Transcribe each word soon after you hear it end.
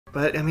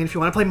But, I mean, if you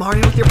want to play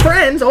Mario with your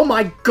friends, oh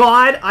my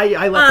god,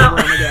 I left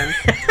the room again.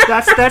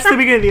 That's the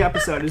beginning of the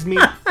episode, is me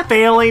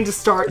failing to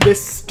start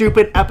this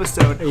stupid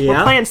episode. Yeah.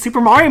 We're playing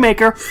Super Mario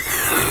Maker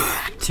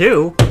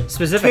 2,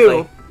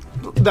 specifically.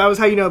 2. That was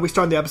how you know we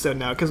started the episode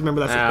now, because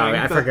remember that's the thing.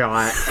 I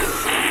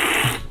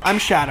forgot. I'm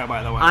Shadow,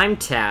 by the way. I'm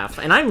Taff,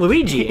 and I'm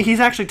Luigi. He's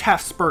actually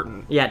Taff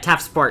Spartan. Yeah,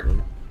 Taff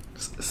Spartan.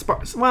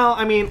 Well,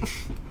 I mean...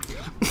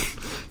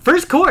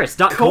 First course,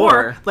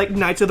 core. Like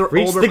Knights of the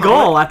Reached Old the Republic.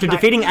 goal after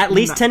defeating at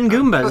least 10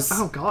 Goombas.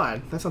 Oh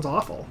god, that sounds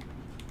awful.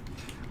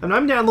 And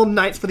I'm down little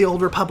Knights for the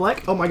Old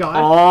Republic. Oh my god.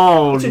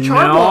 Oh it's a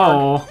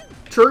no.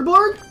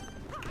 Churgblurg?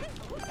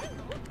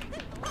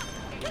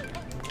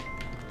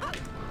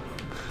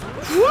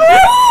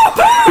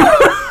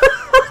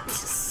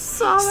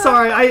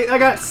 Sorry, I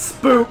got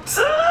spooked.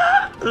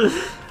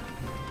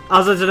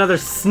 Also, it's another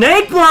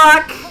snake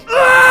block!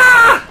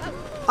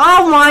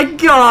 Oh my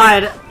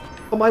god!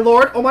 Oh my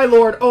lord, oh my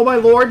lord, oh my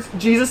lord,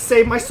 Jesus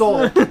save my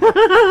soul.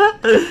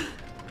 Where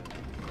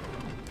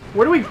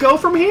do we go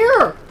from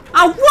here?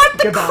 Oh, what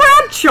the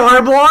crap,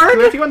 Charblarg? Do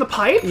we have to go in the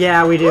pipe?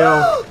 Yeah, we do.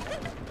 Oh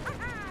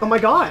my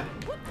god.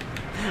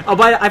 Oh,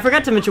 but I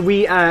forgot to mention,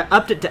 we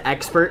upped it to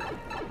expert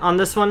on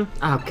this one.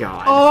 Oh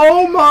god.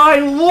 Oh my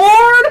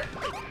lord!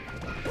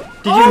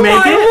 Did you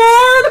make it?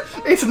 Oh my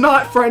lord! It's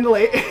not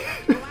friendly.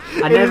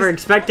 I never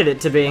expected it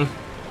to be.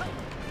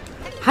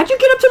 How'd you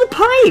get up to the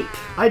pipe?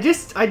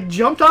 I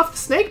jumped off the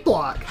snake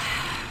block.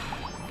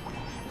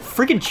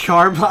 Freaking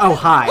Charblarg. Oh,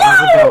 hi.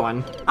 How's it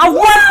going? Oh,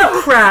 what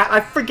the crap? I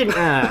freaking.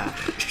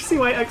 Did you see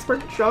my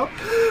expert show?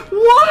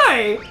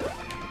 Why?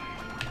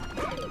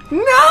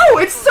 No,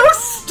 it's so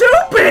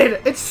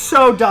stupid. It's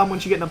so dumb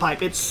once you get in the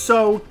pipe. It's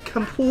so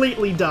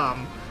completely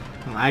dumb.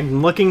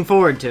 I'm looking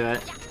forward to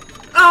it.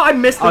 Oh, I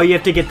missed it. Oh, you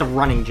have to get the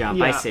running jump.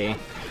 Yeah. I see.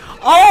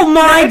 Oh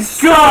my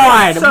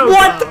god! So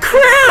what dumb. the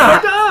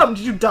crap? So dumb.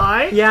 Did you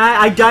die? Yeah,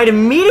 I died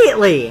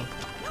immediately.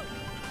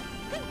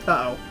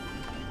 Uh-oh.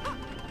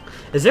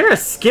 Is there a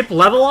skip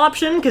level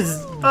option?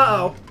 Because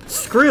Uh-oh.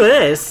 screw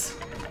this.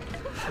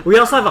 We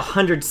also have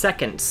 100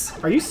 seconds.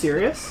 Are you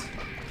serious?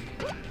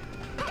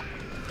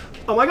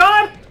 Oh my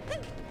god!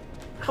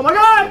 Oh my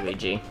god!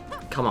 Luigi,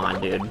 come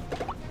on, dude.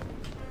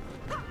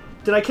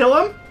 Did I kill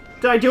him?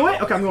 Did I do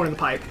it? Okay, I'm going in the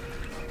pipe.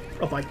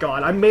 Oh my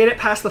god, I made it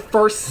past the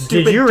first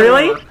stupid Did you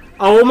really? door.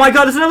 Oh my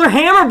god, it's another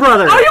Hammer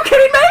Brother! Are you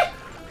kidding me?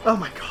 Oh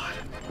my god.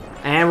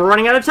 And we're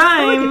running out of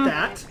time. Look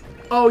at that.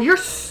 Oh, you're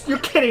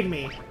kidding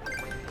me.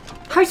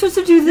 How are you supposed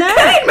to do that?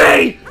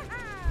 Kidding me!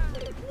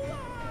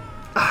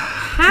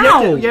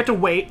 How? You have to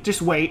wait.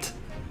 Just wait.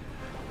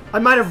 I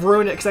might have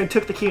ruined it because I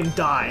took the key and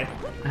died.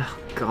 Oh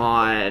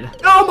god.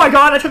 Oh my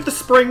god, I took the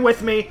spring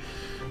with me.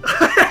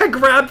 I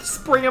grabbed the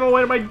spring and I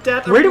went to my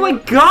death. Where do I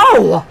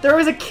go? There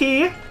was a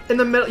key in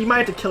the middle. You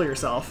might have to kill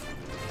yourself.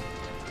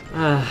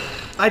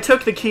 I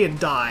took the key and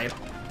died.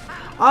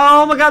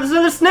 Oh my god, there's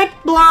another snake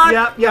block!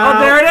 Yep, yep. Oh,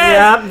 there it is!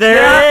 Yep,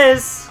 there it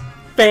is!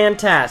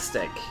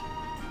 Fantastic.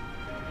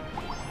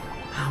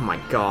 Oh my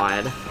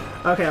god.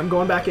 Okay, I'm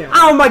going back in.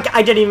 Oh my god,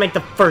 I didn't even make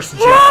the first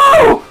jump.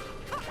 Whoa!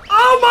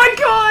 Oh my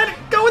god!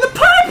 Go in the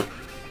pipe!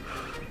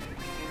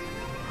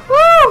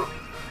 Woo!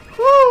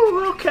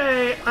 Woo!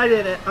 Okay, I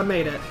did it. I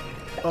made it.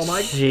 Oh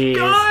my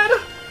god!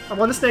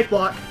 I'm on the snake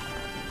block.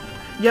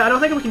 Yeah, I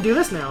don't think we can do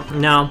this now.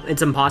 No,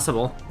 it's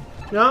impossible.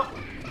 No.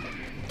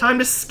 Time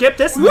to skip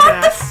this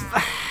What mess.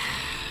 the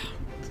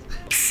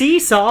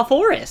Seesaw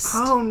Forest.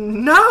 Oh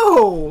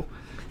no!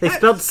 They That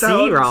spelled C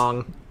sounds-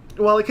 wrong.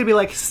 Well, it could be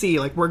like C,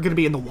 like we're gonna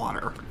be in the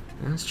water.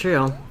 That's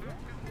true.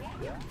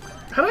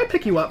 How do I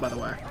pick you up, by the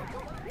way?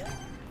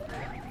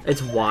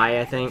 It's Y,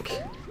 I think.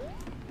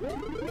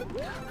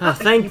 Oh,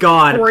 thank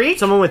God. freak.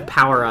 Someone with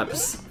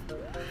power-ups.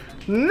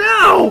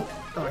 No! Oh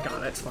my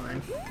god, that's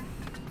fine.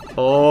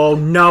 Oh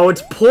no,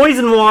 it's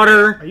poison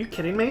water! Are you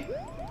kidding me?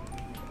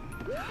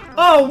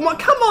 Oh,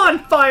 come on,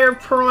 fire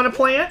piranha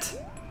plant!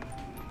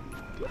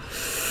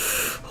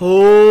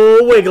 Oh,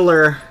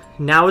 Wiggler.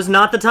 Now is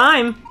not the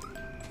time.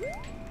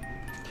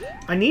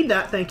 I need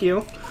that, thank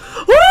you.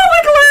 Oh,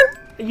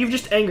 Wiggler! You've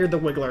just angered the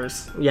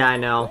Wigglers. Yeah, I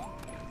know.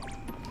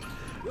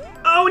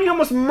 Oh, and you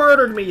almost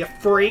murdered me, you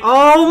freak!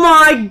 Oh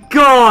my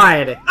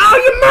god! Oh,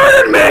 you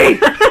murdered me!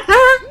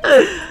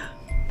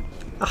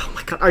 Oh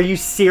my god, are you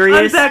serious?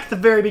 I'm back at the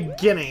very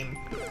beginning.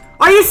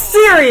 Are you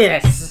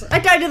serious? I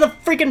died to the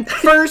freaking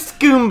first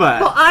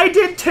Goomba. Well, I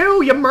did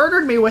too. You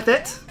murdered me with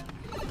it.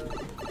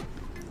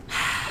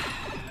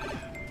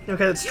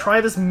 Okay, let's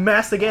try this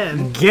mess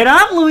again. Get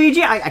up,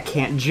 Luigi! I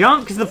can't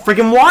jump because of the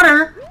freaking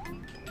water!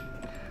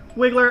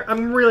 Wiggler,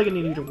 I'm really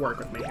gonna need you to work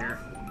with me here.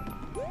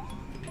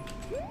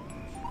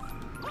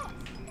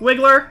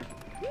 Wiggler!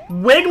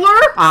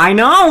 Wiggler? I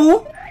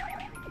know!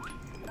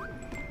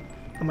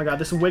 Oh my god,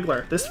 this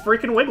Wiggler. This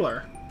freaking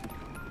Wiggler.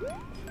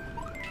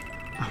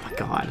 Oh my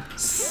god.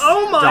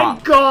 Oh my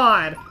Stop.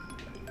 god!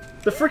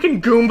 The freaking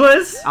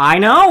Goombas? I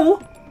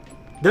know!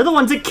 They're the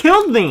ones that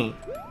killed me!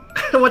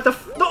 What the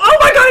oh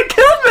my god, it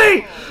killed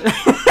me!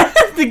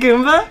 The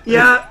Goomba?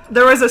 Yeah,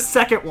 there was a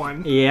second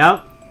one.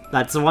 Yep.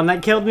 That's the one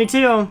that killed me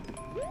too.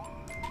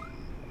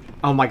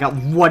 Oh my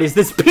god, what is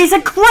this piece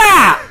of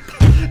crap?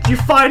 Did you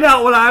find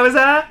out what I was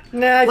at?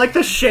 Nah. Like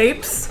the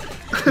shapes?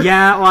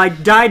 Yeah, well, I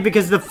died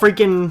because the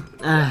freaking...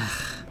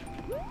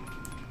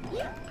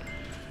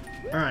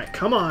 Alright,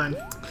 come on.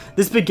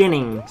 This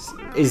beginning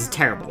is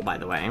terrible, by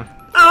the way.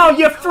 Oh,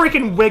 you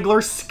freaking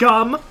Wiggler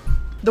scum!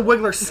 The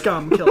Wiggler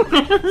scum killed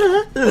me.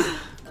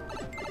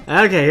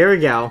 Okay, here we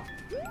go.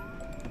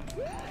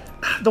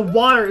 The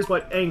water is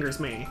what angers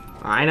me.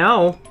 I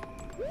know.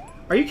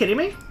 Are you kidding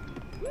me?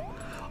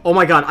 Oh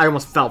my god, I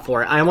almost fell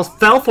for it. I almost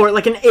fell for it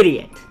like an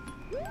idiot.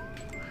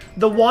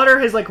 The water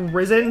has, like,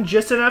 risen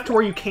just enough to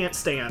where you can't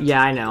stand.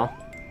 Yeah, I know.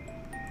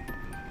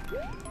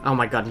 Oh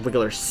my god,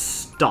 Wiggler,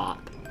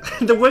 stop.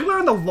 The Wiggler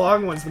and the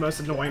long one's the most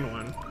annoying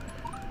one.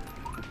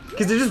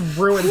 Because it just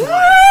ruins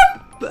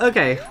life.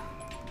 Okay.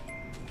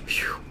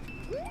 Phew.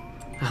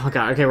 Oh my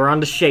god, okay, we're on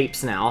to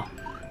shapes now.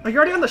 Are you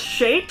already on the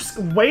shapes?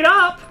 Wait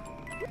up!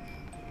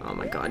 Oh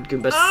my god,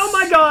 Goomba, Oh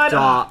my god!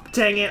 stop. Oh,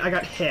 dang it, I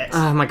got hit.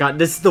 Oh my god,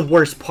 this is the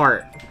worst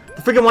part.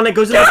 The freaking one that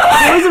goes in the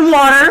poison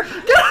water!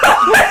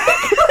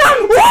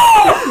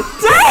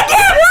 Dang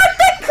it, what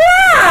the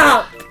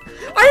crap!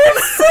 Are you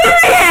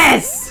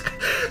serious?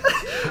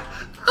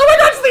 Oh my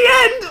god, it's the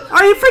end!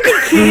 Are you freaking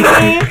kidding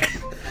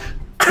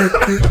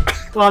me?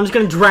 Well, I'm just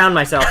gonna drown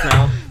myself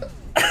now.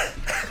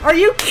 Are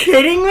you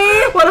kidding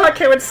me? What if I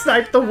came and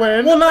sniped the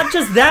win? Well, not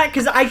just that,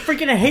 because I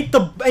freaking hate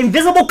the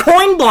invisible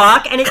coin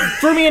block, and it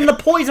threw me in the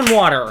poison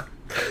water.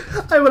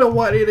 I would have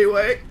won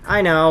anyway.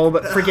 I know,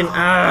 but freaking,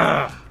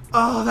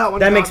 Oh, that one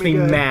that got makes me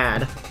good.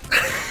 mad.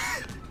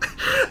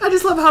 I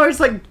just love how I just,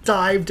 like,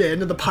 dived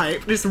into the pipe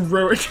and just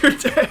ruined your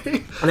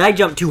day. And I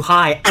jumped too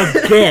high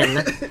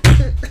again.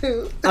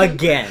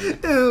 Again.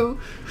 Ooh,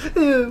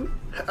 ooh.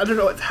 I don't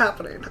know what's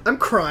happening. I'm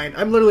crying.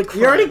 I'm literally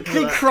crying. You're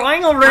already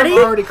crying already? I'm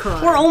already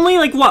crying. We're only,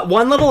 like, what,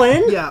 one level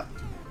in? Yeah.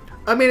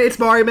 I mean, it's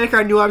Mario Maker.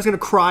 I knew I was going to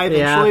cry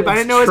eventually, Yeah, but I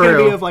didn't it's know it was going to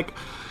true. be of, like,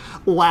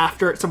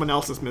 laughter at someone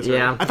else's misery.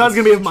 Yeah, I thought it was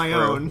going to be of my true.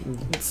 own.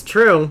 It's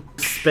true.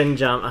 Spin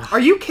jump. Ugh. Are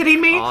you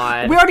kidding me?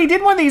 God. We already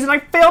did one of these and I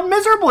failed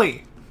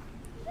miserably.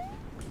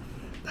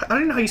 I don't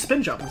even know how you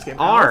spin jump in this game.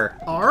 R.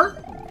 R?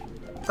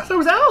 I thought it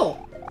was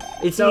L.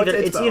 It's No, either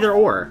it's it's both. either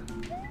or.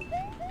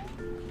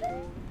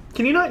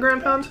 Can you not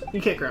ground pound?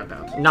 You can't ground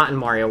pound. Not in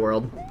Mario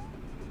World.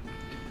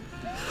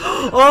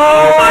 Oh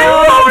my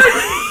lord!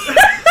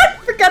 I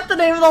forgot the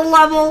name of the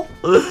level.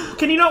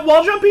 Can you not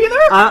wall jump either?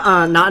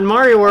 Not in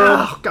Mario World.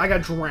 Oh, I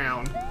got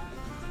drowned.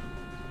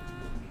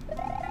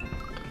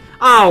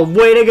 Oh,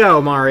 way to go,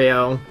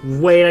 Mario.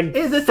 Way to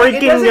The thing-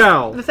 it freaking doesn't-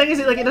 go. The thing is,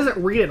 like, it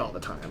doesn't read it all the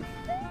time.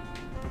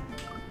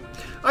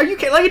 Are you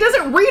kidding? Like, it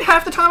doesn't read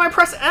half the time I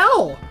press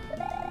L.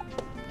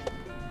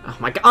 Oh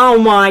my god. Oh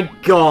my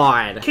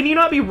god. Can you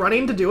not be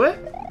running to do it?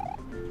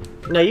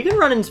 No, you can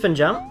run and spin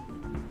jump.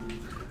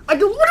 I'm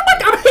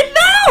hitting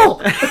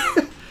L!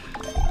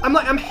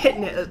 I'm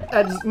hitting it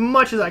as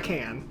much as I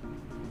can.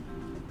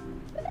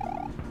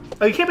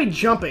 Oh, you can't be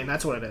jumping,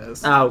 that's what it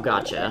is. Oh,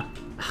 gotcha.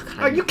 Oh, god,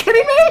 Are you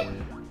kidding me?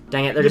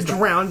 dang it,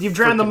 You've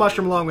drowned the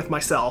mushroom along with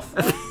myself.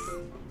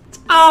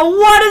 Oh,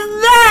 what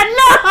is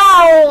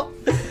that?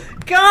 No!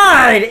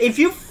 God, if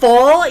you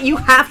fall, you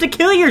have to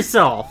kill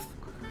yourself.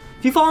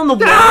 If you fall in the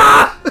water...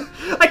 Ah!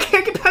 I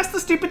can't get past the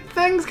stupid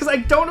things because I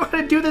don't know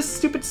how to do this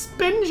stupid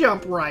spin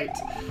jump right.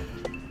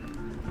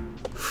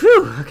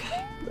 Whew,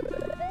 okay.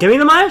 Give me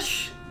the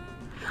mush.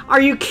 Are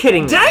you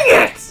kidding me? Dang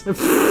it!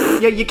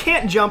 Yeah, you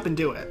can't jump and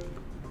do it.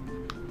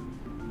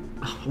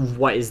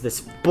 What is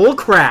this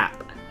bullcrap?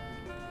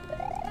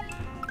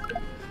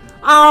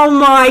 Oh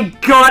my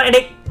god, and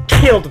it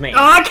killed me. Oh,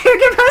 I can't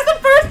get past the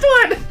first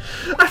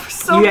one! I'm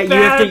so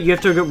bad. You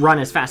have to run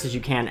as fast as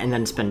you can and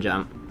then spin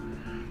jump.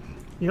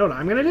 You know what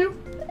I'm gonna do?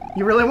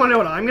 You really want to know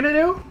what I'm gonna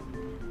do?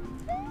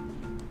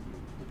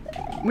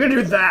 I'm gonna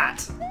do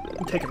that.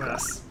 I'm taking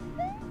this.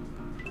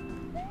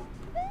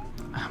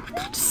 Oh my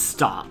god,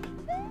 stop.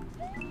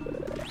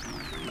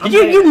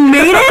 Okay. You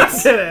made I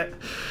it? did it.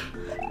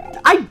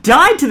 I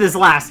died to this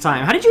last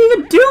time. How did you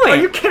even do it? Are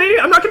you kidding me?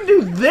 I'm not gonna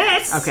do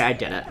this! Okay, I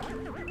did it.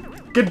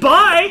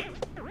 Goodbye!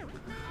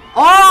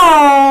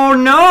 Oh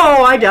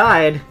no, I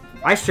died.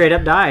 I straight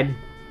up died.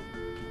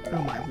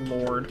 Oh my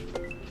lord.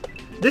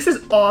 This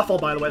is awful,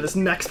 by the way, this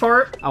next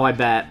part. Oh, I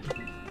bet.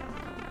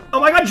 Oh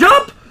my god,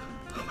 jump!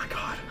 Oh my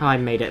god. Oh, I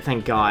made it,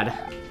 thank god.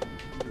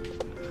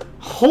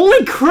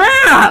 Holy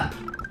crap!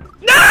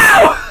 No!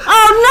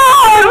 Oh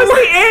no! That was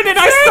the end and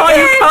I saw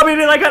you coming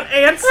and I got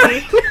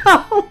antsy.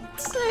 No,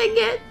 dang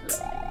it.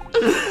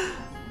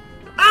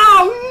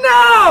 Oh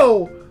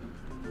no!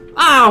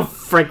 Oh,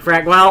 frick.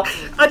 Well,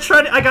 I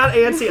got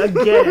antsy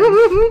again.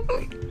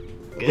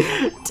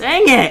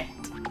 dang it.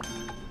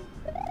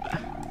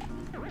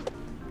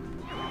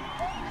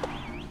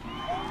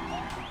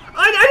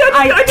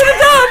 I did it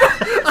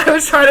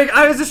dumb!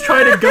 I was just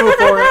trying to go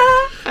for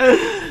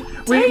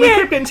it. We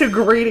kept getting too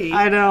greedy.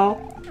 I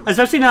know.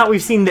 Especially now that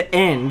we've seen the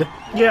end.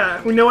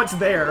 Yeah, we know it's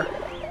there.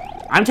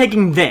 I'm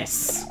taking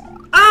this.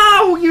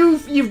 Oh,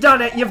 you've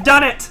done it. You've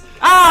done it.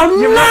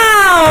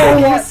 Oh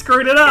no! You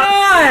screwed it up.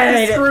 God.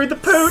 You screwed the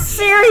pooch.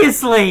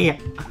 Seriously.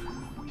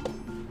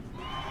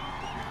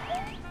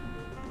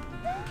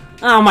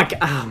 Oh my god.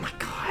 Oh my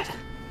god.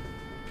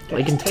 Well,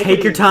 you can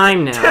take your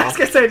time now. I was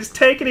gonna say, just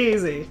take it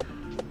easy.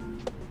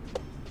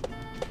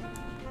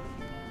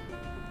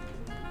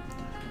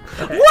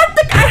 Okay. What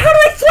the? How do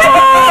I thread the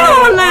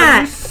needle on that?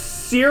 Are you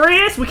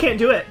serious? We can't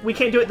do it. We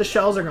can't do it. The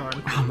shells are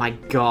gone. Oh my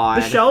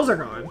god. The shells are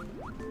gone.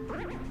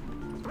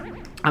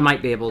 I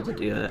might be able to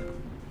do it.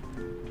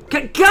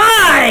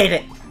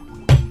 God!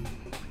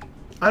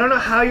 I don't know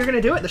how you're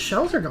gonna do it. The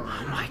shells are gone.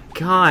 Oh my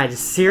god.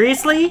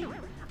 Seriously?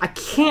 I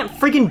can't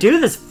freaking do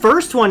this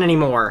first one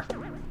anymore.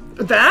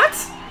 That?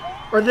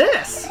 Or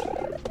this?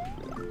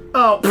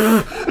 Oh.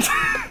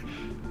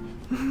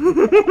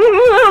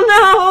 Oh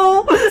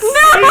no! No!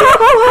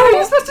 How are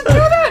you supposed to do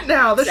that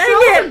now? The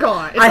shells are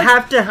gone. It's I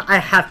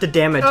have to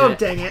damage it. Oh,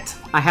 dang it.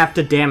 I have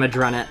to damage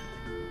run it.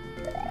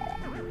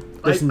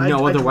 There's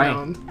no other way.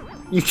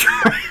 You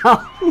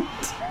drowned.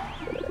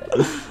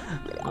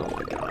 Oh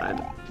my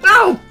god.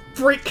 No!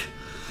 Freak!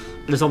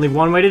 There's only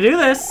one way to do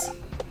this.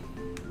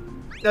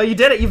 No, you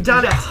did it. You've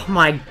done it. Oh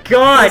my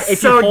god! That's If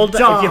so you hold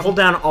dumb.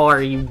 down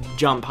R, you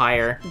jump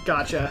higher.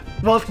 Gotcha.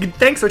 Well,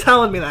 thanks for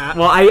telling me that.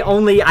 Well,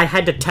 I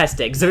had to test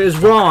it, because if it was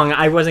wrong,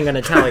 I wasn't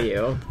gonna tell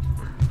you.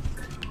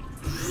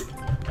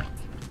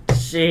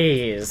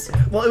 Jeez.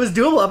 Well, it was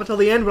doable up until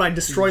the end when I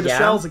destroyed the Yeah.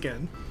 shells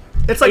again.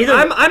 It's like, Either-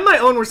 I'm my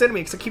own worst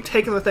enemy because I keep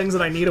taking the things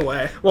that I need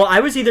away. Well, I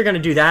was either gonna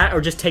do that,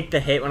 or just take the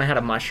hit when I had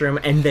a mushroom,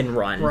 and then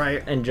run.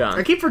 Right. And jump.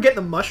 I keep forgetting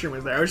the mushroom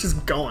is there. I was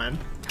just going.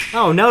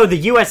 Oh no, the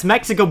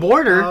US-Mexico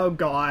border Oh,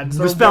 God.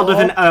 was spelled with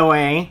an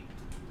OA.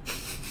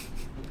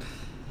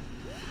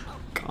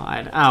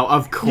 God. Oh,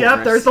 of course.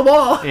 Yep, there's the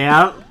wall.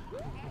 Yep.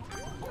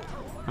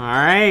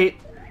 Alright.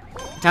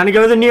 Time to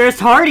go to the nearest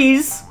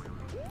Hardee's.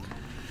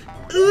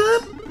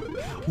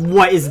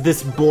 What is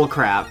this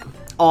bullcrap?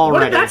 Already.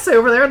 What did that say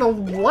over there on the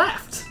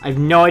left? I have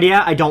no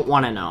idea. I don't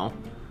want to know.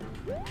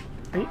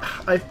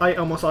 I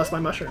almost lost my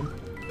mushroom.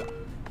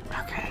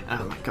 Okay.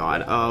 Oh my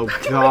god. Oh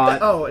god.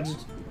 Oh, it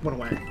just went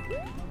away.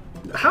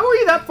 How are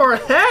you that far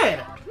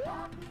ahead?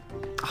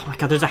 Oh my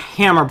god, there's a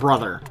hammer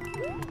brother.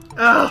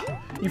 Oh,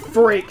 you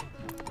freak.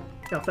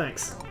 Oh,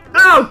 thanks.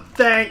 Oh,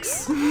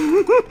 thanks.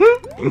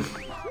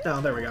 Oh,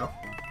 there we go.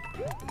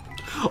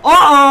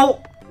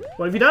 Uh-oh!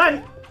 What have you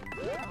done?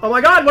 Oh my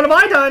god, what have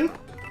I done?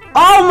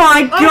 Oh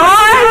my Oh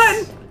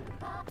god!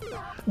 my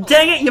god!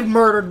 Dang it, you've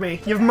murdered me.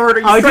 You've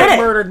murdered. You I straight did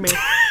it. murdered me.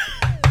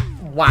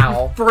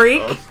 Wow.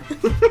 Freak.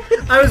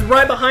 I was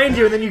right behind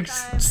you, and then you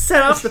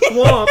set off the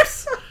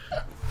thwomps.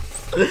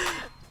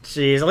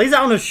 Jeez, at least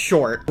that one was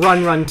short.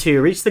 Run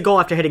 2. Reach the goal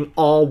after hitting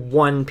all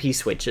 1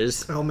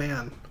 P-switches. Oh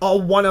man,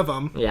 all one of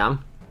them. Yeah.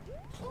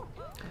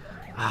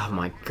 Oh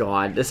my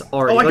god, this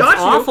already I looks got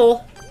you.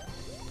 awful.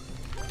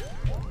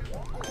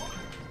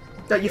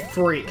 Oh, you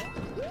freak.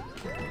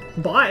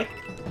 Bye.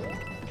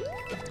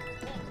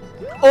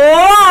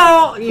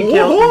 Oh! You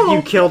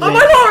Oh, killed me. Oh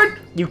my lord!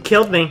 You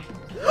killed me.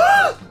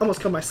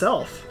 Almost killed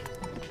myself.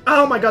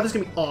 Oh my god, this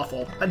is gonna be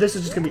awful. This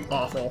is just gonna be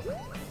awful.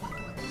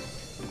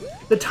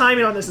 The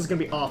timing on this is gonna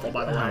be awful,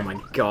 by the way. Oh my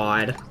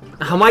god.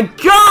 Oh my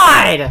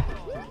god!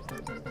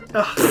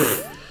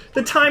 Ugh.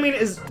 The timing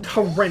is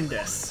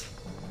horrendous.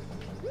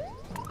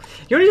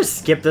 You want to just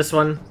skip this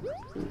one?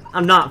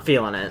 I'm not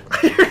feeling it.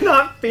 You're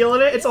not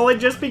feeling it? It's only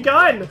just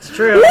begun. It's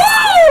true.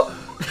 Woo!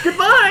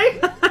 Goodbye!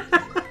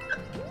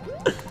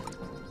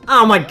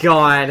 Oh my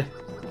god.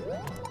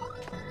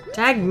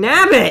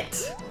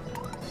 Dagnabbit!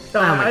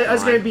 Oh, my I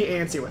was God. gonna be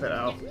antsy with it,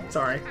 oh.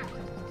 Sorry.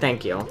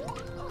 Thank you.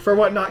 For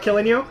what, not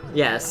killing you?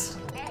 Yes.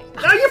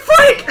 Oh, you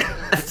freak!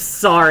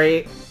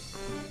 Sorry.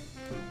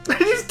 Did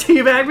you just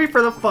teabag me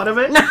for the fun of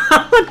it? No,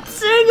 dang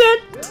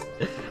it!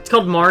 It's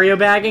called Mario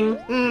bagging.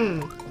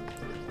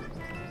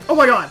 Oh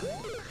my god.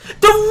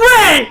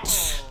 The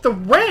wrench! The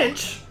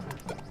wrench?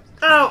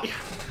 Oh.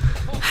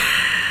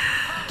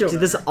 Do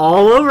this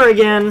all over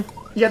again.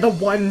 Yeah, the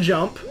one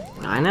jump.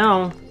 I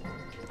know.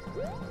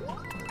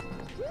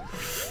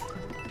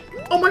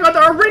 Oh my god,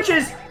 there are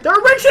wrenches! There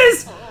are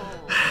wrenches!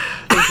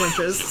 There's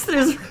wrenches.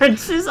 There's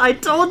wrenches, I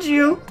told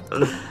you.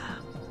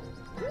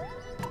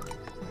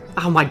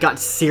 Oh my god,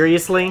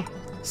 seriously?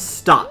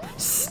 Stop.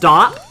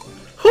 Stop?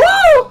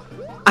 Woo!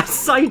 I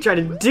saw you try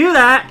to do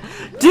that!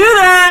 Do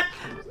that!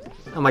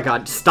 Oh my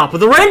god, stop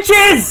with the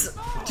wrenches!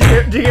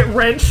 Do you get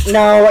wrenched?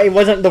 No, it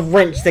wasn't the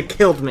wrench that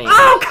killed me.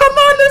 Oh, come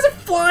on! There's a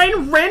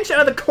flying wrench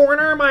out of the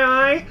corner of my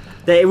eye.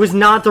 It was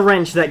not the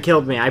wrench that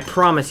killed me, I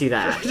promise you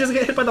that. Did you just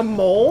get hit by the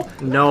mole?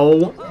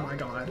 No. Oh my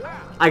god.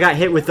 I got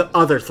hit with the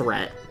other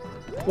threat.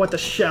 What, the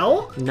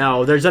shell?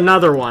 No, there's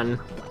another one.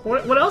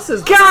 What else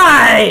is...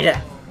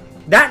 God!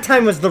 That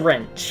time was the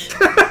wrench.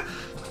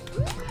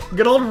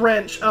 Good old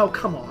wrench. Oh,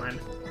 come on.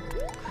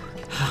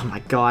 Oh my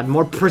god,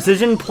 more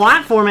precision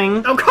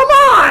platforming. Oh, come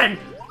on!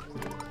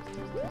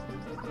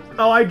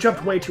 Oh, I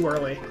jumped way too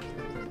early.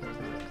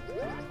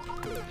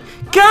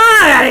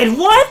 God!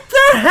 What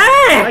the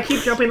heck? I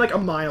keep jumping like a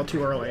mile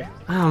too early.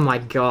 Oh my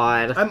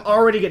god. I'm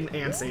already getting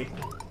antsy.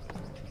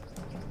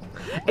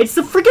 It's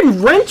the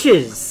freaking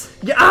wrenches!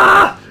 Yeah,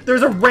 ah!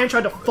 There's a wrench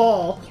on to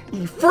fall.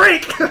 You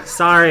freak!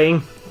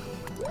 Sorry.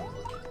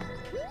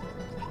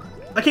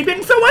 I keep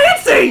getting so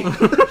antsy!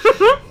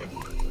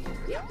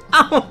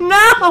 Oh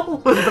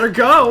no! You better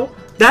go.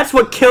 That's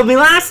what killed me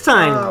last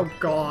time. Oh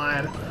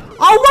god.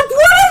 Oh, what is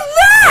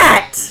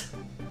that?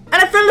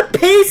 And I found the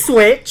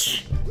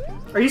P-switch.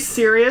 Are you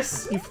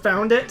serious? You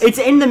found it? It's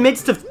in the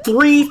midst of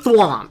 3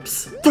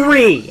 thwomps.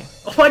 3.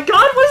 Oh my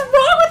god, what's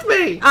wrong with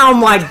me? Oh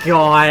my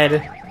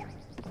god.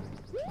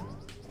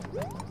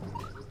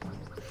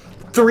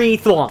 3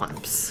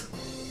 thwomps.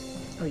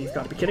 Oh, you've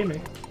got to be kidding me.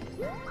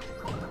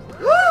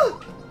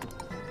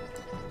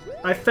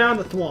 I found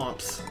the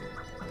thwomps.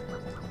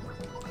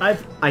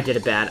 I did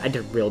it bad. I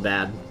did real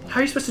bad. How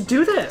are you supposed to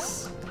do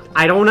this?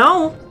 I don't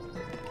know.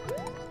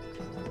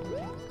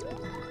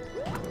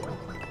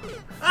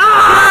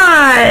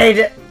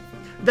 God!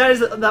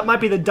 That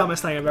might be the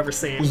dumbest thing I've ever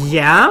seen.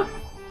 Yeah?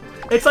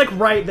 It's like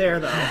right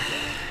there though.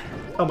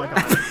 Oh my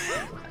god.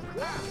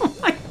 Oh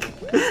my god.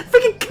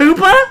 Freaking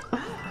Koopa!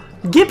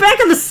 Get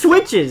back on the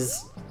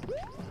switches!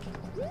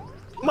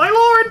 My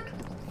lord!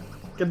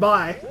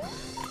 Goodbye.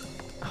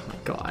 Oh my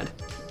god.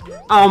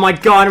 Oh my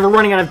god, we're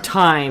running out of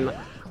time.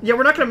 Yeah,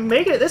 we're not gonna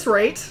make it at this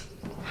rate.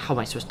 How am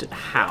I supposed to...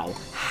 How?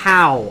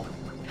 How?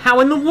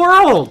 How in the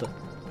world?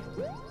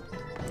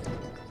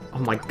 Oh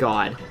my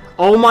god.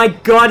 Oh my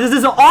god, this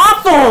is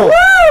awful!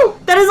 Woo!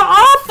 That is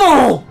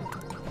awful!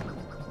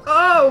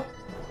 Oh!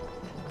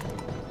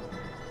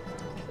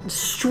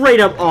 Straight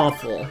up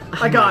awful.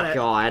 I got it. Oh my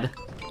god.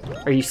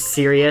 Are you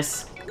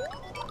serious?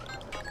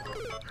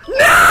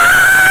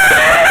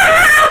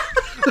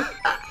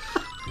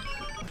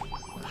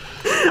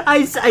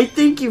 I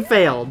think you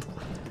failed.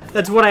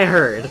 That's what I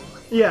heard.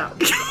 Yeah.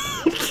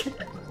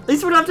 At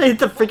least we don't have to hit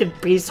the freaking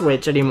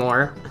P-switch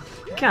anymore.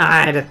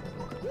 God.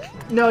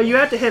 No, you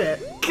have to hit it.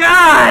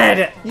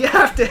 God! You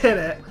have to hit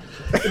it.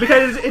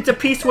 Because it's a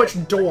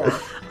P-switch door.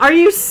 Are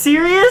you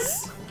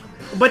serious?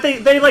 But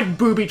they like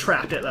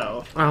booby-trapped it,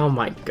 though. Oh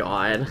my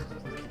god.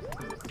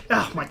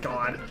 Oh my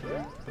god.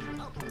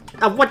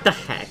 What the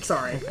heck?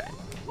 Sorry. Okay.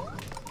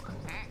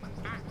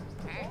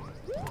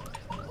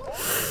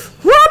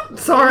 Whoop!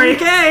 Sorry.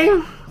 Okay.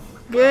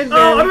 Good, good,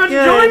 Oh, I'm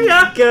gonna join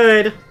ya!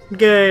 Good,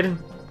 good,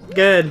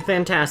 good,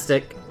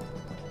 fantastic.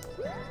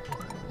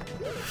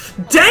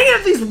 Dang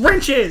it, these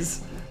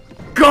wrenches!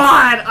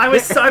 God,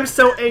 I'm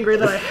so angry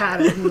that I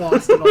had it and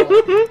lost it all.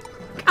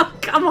 Oh,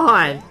 come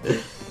on.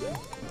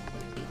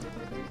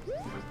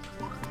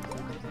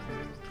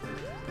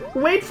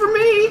 Wait for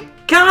me!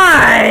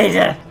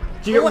 God!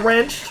 Did you get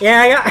wrenched?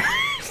 Yeah,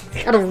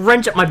 I got a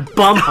wrench at my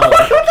bum hole. Look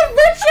at the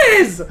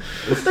wrenches!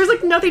 There's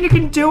like nothing you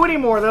can do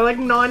anymore. They're like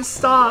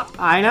non-stop.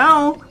 I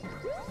know.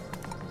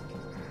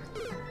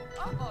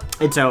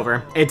 It's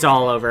over. It's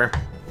all over.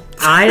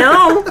 I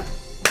know.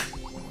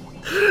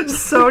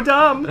 So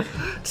dumb.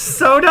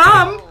 So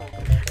dumb.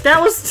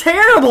 That was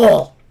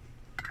terrible.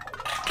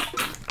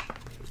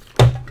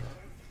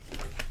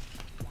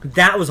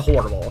 That was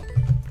horrible.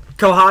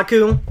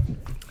 Kohaku,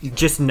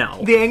 just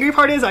no. The angry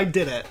part is I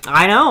did it.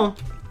 I know.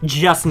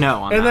 Just no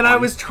on And that then I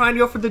one. was trying to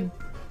go for the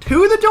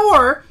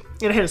door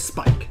and it hit a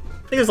spike. I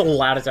think it was the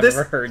loudest I've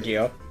ever heard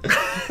you.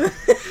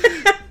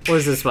 What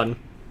is this one?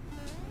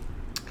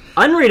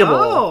 Unreadable.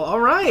 Oh,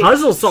 alright.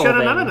 Puzzle solving.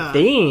 Sha-na-na-na-na.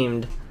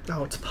 Themed.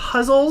 Oh, it's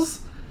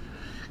puzzles?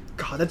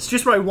 God, that's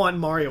just what I want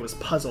in Mario is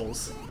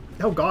puzzles.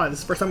 Oh god, this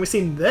is the first time we've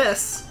seen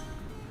this.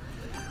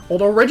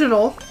 Old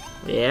original.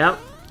 Yep.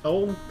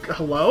 Oh,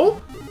 hello?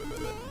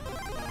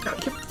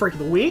 God, you're freak of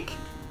the week.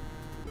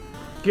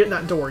 Get in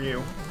that door,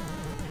 you.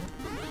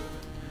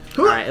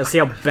 Alright, let's see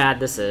how bad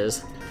this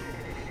is.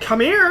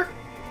 Come here!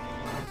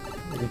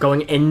 I'm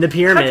going in the How'd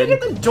you pyramid.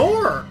 get the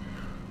door?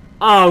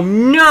 Oh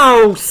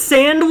no!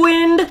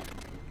 Sandwind?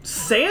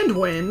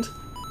 Sandwind?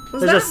 What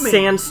does There's that a mean?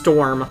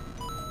 sandstorm.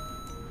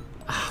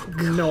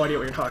 No idea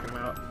what you're talking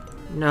about.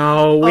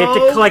 No, we have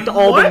to Oh, collect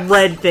all what? the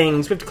red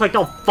things. We have to collect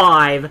all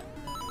 5. Are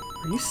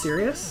you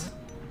serious?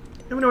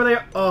 I don't know where they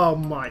are. Oh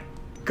my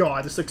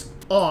god, this looks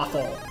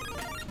awful.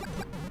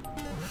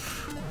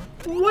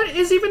 What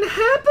is even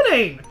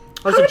happening?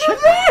 Oh, How there's did a I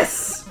do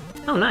this?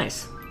 Oh,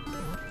 nice.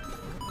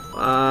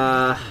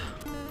 Oh,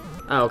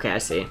 okay, I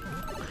see.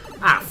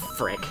 Ah,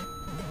 frick.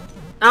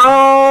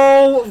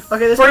 Oh,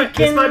 Okay, this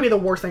freaking... might be the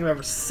worst thing I've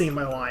ever seen in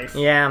my life.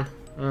 Yeah.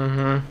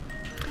 Mm-hmm.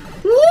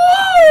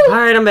 Woo!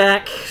 Alright, I'm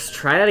back. Let's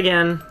try that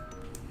again.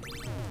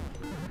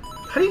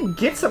 How do you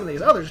get some of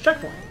these? Oh, there's a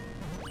checkpoint.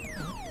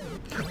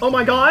 Oh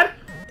my god!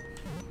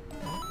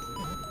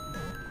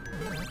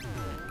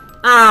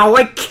 Oh,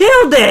 I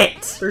killed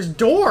it! There's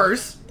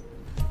doors?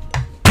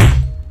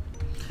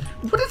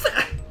 What is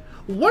that?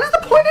 What is the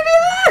point of any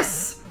of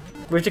this?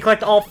 We have to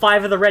collect all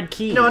 5 of the red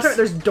keys. No,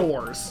 there's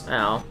doors.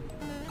 Oh.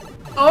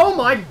 Oh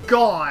my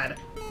god!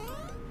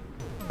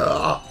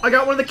 Ugh, I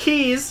got one of the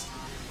keys.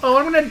 Oh,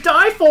 I'm gonna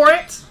die for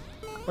it!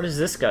 What does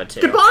this go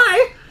to?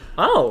 Goodbye!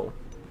 Oh.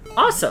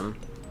 Awesome.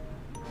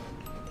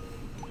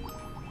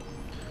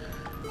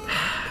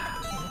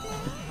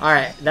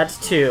 Alright,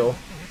 that's 2.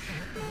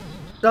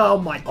 Oh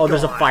my god. Oh,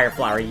 there's a fire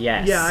flower,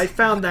 yes. Yeah, I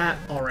found that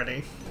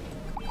already.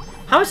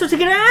 How am I supposed to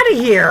get out of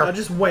here?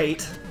 Just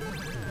wait.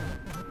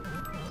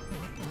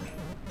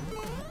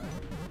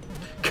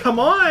 Come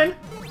on!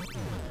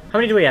 How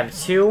many do we have?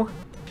 2?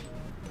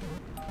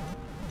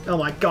 Oh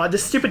my god,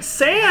 this stupid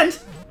sand!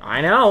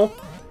 I know.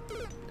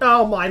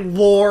 Oh my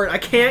lord, I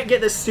can't get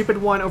this stupid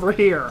one over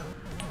here.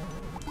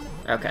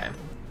 Okay.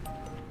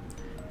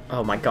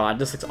 Oh my god,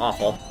 this looks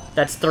awful.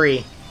 That's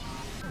 3.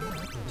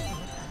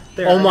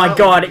 There, Oh my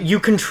god, you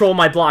control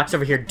my blocks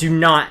over here. Do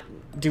not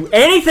do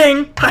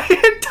anything! I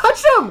didn't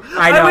touch them!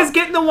 I know. I was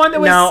getting the one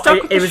that was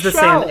stuck with it the was the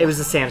shell. sand. It was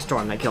the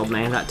sandstorm that killed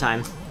me that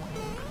time.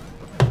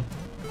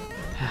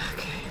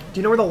 Okay. Do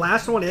you know where the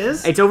last one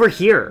is? It's over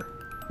here.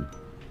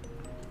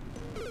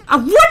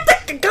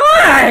 What the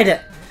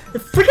god! The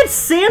freaking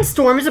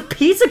sandstorm is a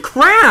piece of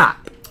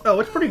crap! Oh,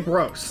 it's pretty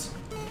gross.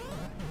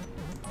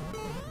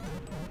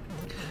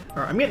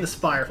 Alright, I'm getting this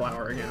fire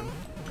flower again.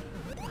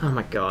 Oh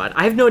my god.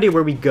 I have no idea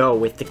where we go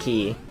with the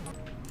key.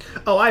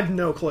 Oh, I have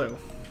no clue.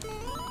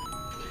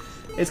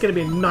 It's gonna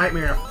be a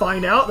nightmare to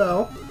find out,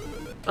 though.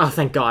 Oh,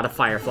 thank god, a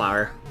fire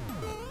flower.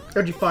 Oh,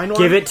 did you find one?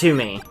 Give it to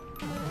me.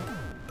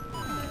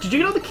 Did you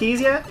get all the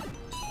keys yet?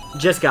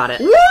 Just got it.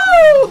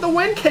 Woo! The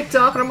wind kicked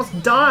up and I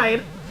almost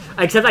died.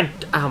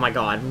 Except oh my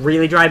god,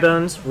 really, Dry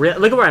Bones? Look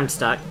at where I'm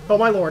stuck. Oh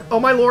my lord. Oh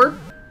my lord.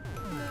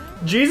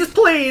 Jesus,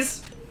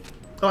 please.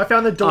 Oh, I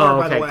found the door, Oh,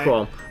 by the way. okay,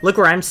 cool. Look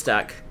where I'm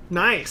stuck.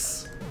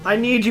 Nice. I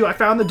need you. I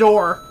found the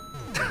door.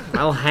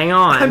 Well, hang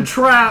on. I'm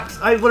trapped.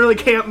 I literally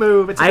can't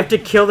move. It's I have to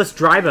kill this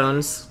Dry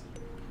Bones.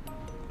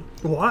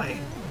 Why?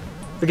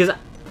 Because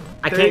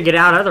I can't get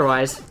out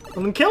otherwise.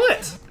 Well, then kill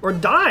it. Or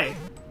die.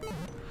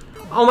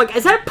 Oh my god,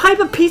 is that a pipe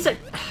a piece of...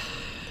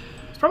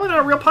 It's probably not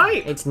a real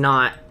pipe. It's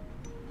not.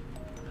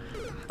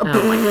 Oh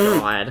my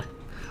god.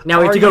 Now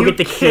we have to go get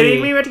the key. Are you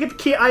kidding me? We have to get the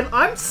key.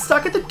 I'm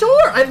stuck at the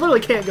door. I literally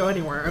can't go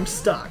anywhere. I'm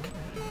stuck.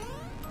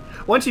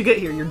 Once you get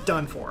here, you're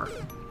done for.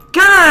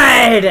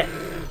 God!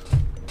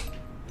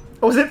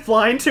 Oh, is it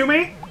flying to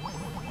me?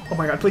 Oh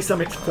my god, please tell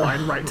me it's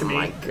flying right to me. Oh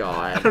my I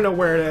god. don't know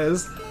where it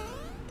is.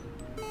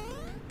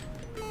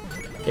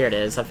 Here it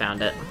is, I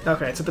found it.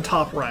 Okay, it's at the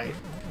top right.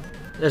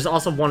 There's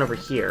also one over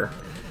here.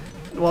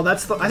 Well,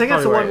 that's the. I think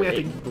that's the one we have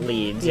to. It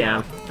leads, Yeah.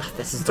 yeah. Ugh,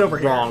 this is It's the over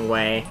here. wrong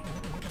way.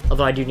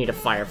 Although I do need a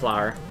fire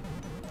flower.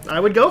 I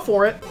would go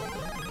for it.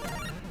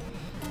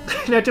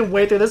 You have to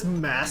wait through this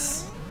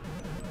mess.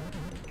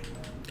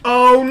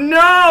 Oh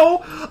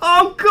no!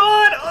 Oh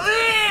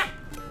god!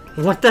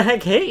 What the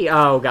heck? Hey!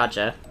 Oh,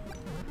 gotcha.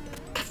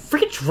 God,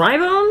 freaking Dry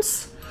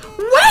Bones?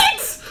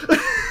 Wait!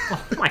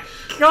 Oh my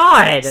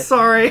god!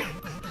 Sorry.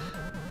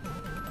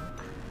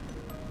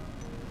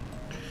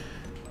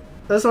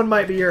 This one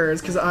might be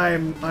yours because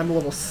I'm a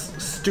little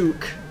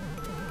stook.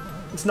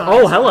 It's not.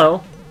 Oh,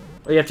 hello.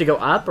 Oh, you have to go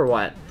up or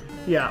what?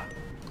 Yeah,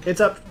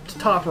 it's up to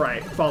top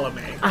right. Follow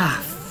me.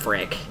 Ah,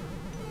 frick.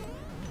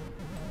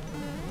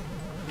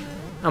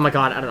 Oh my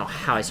god, I don't know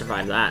how I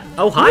survived that.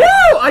 Oh, hi!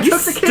 Woo! I You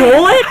took the key.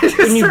 stole I it? just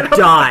And you straight up- I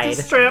died.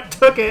 just straight up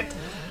took it.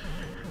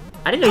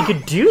 I didn't know you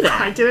could do I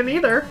that. didn't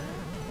either.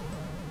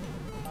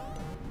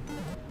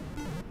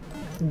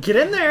 Get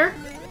in there.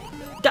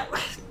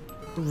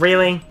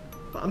 Really?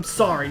 I'm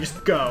sorry,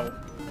 just go.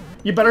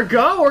 You better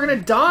go, we're gonna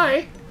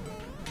die.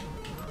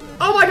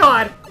 Oh my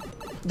god!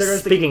 There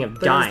goes Speaking of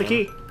there goes the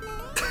dying. key.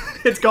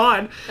 It's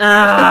gone.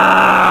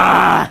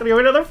 Ah! Let me go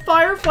another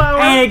fire flower.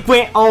 And it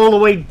went all the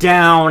way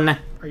down.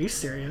 Are you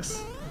serious?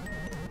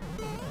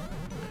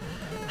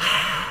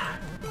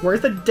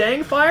 Where's the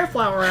dang fire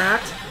flower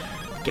at?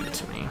 Give it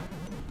to me.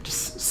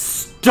 Just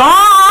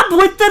stop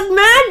with the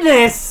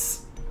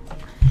madness!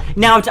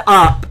 Now it's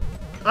up.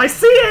 I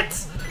see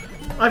it!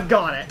 I've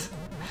got it.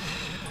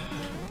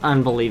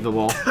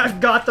 Unbelievable. I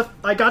got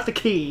the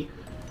key.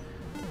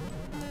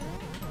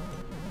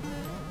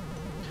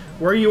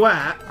 Where are you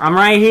at? I'm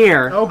right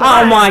here. Oh,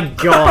 bye. Oh my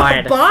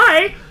god.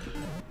 Bye!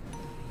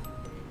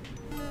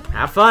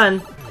 Have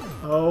fun.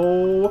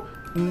 Oh,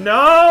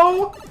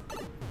 no!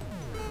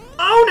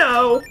 Oh,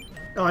 no!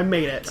 Oh, I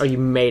made it. Oh, you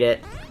made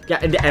it.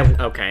 Yeah,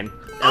 okay.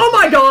 Oh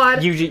my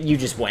god! You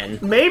just win.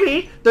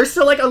 Maybe. There's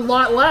still like a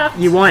lot left.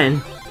 You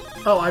won.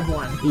 Oh, I've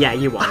won. Yeah,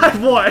 you won.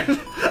 I've won.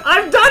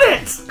 I've done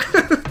it!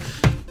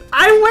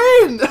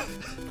 I win!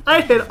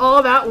 I did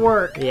all that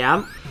work.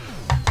 Yeah.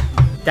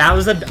 That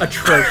was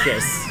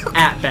atrocious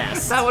at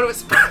best. That one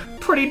was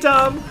pretty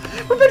dumb.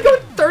 We've been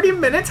going 30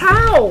 minutes?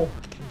 How?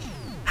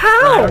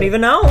 How? I don't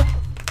even know.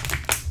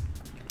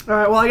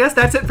 Alright, well, I guess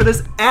that's it for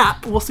this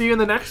app. We'll see you in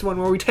the next one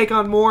where we take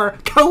on more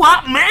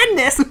co-op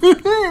madness.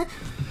 I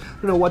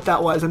don't know what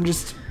that was. I'm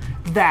just...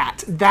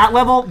 That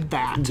level,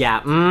 that.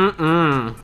 Yeah,